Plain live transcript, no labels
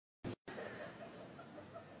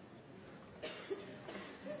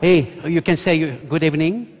Hey, you can say good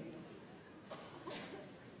evening.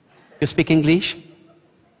 You speak English?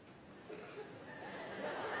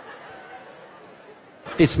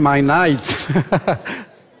 It's my night.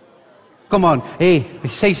 Come on, hey,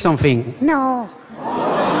 say something. No.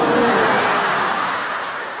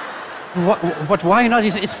 What why not?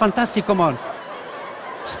 It's fantastic, come on.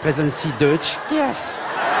 Sprechen Sie Deutsch? Yes.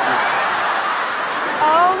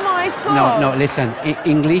 Oh my God. No, listen.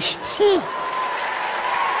 English? Si.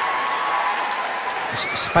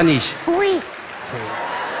 Spanish? Oui.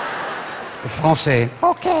 Français?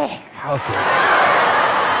 Okay. Okay.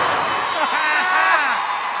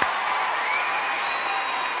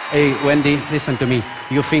 Hey, Wendy, listen to me.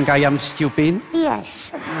 You think I am stupid? Yes.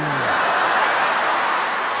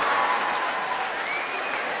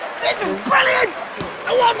 This is brilliant.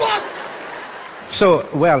 I want one. So,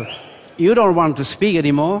 well, you don't want to speak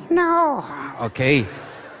anymore? No. Okay.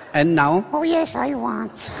 And now? Oh, yes, I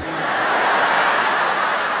want.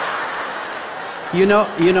 You know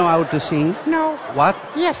how to sing? No. What?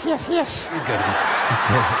 Yes. Good.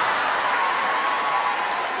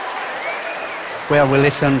 Well, we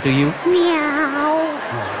listen to you. Meow.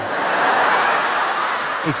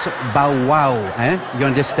 It's bow wow, eh? You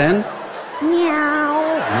understand?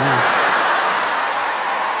 Meow. Yeah.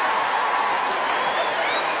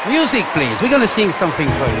 Music, please. We're gonna sing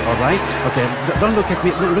something for you, all right? Okay. Don't look at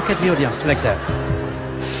me. Look at the audience like that.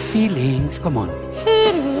 Feelings. Come on.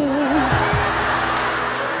 Feelings.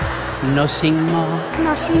 Nothing more.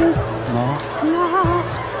 Nothing More. more.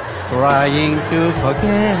 Trying to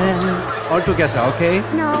forget. All together, okay?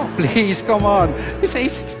 No. Please, come on.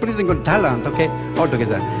 It's pretty good talent, okay? All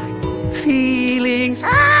together. Feelings.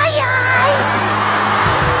 Ay, ay.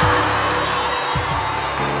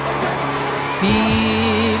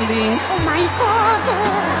 Feelings. Oh, my God.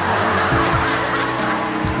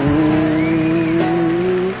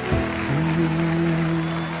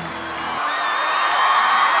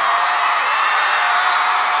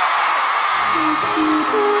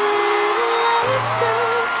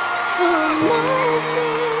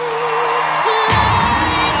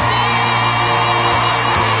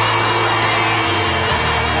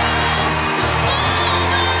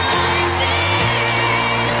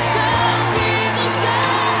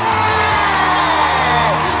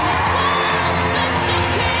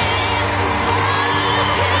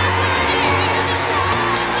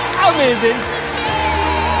 Amazing.